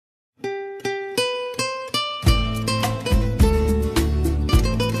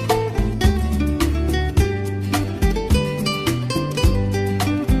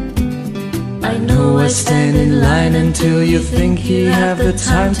stand in line until you think you have the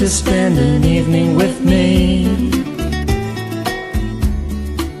time to spend an evening with me.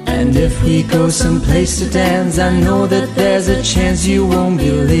 And if we go someplace to dance, I know that there's a chance you won't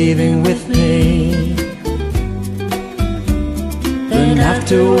be leaving with me. Then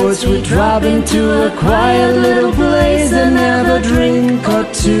afterwards we drop into a quiet little place and have a drink or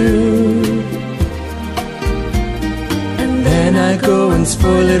two. And then I go and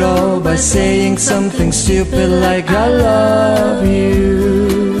spoil it all by saying something stupid like I love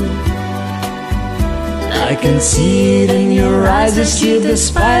you. I can see it in your eyes as you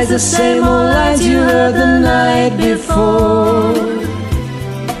despise the same old lines you heard the night before.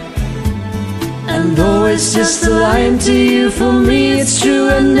 And though it's just a line to you, for me it's true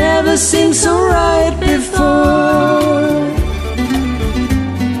and never seemed so right before.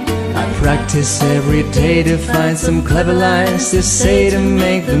 I practice every day to find some clever lines to say to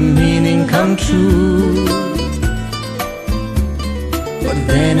make the meaning come true. But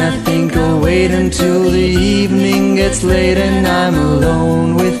then I think I'll wait until the evening gets late and I'm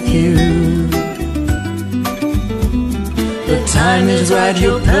alone with you. The time is right,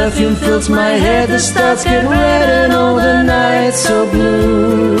 your perfume fills my head, the stars get red and all the nights so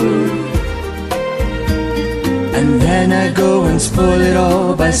blue. And then I go and spoil it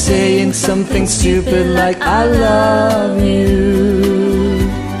all by saying something stupid like I love you.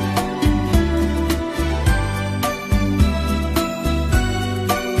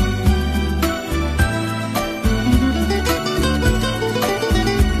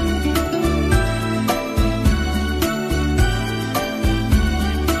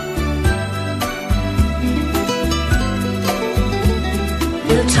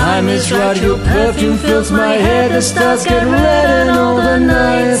 The time is right, your perfume fills my head, the stars get red and all the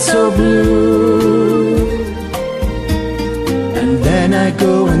nights so blue. And then I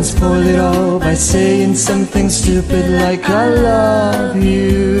go and spoil it all by saying something stupid like I love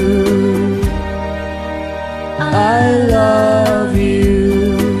you. I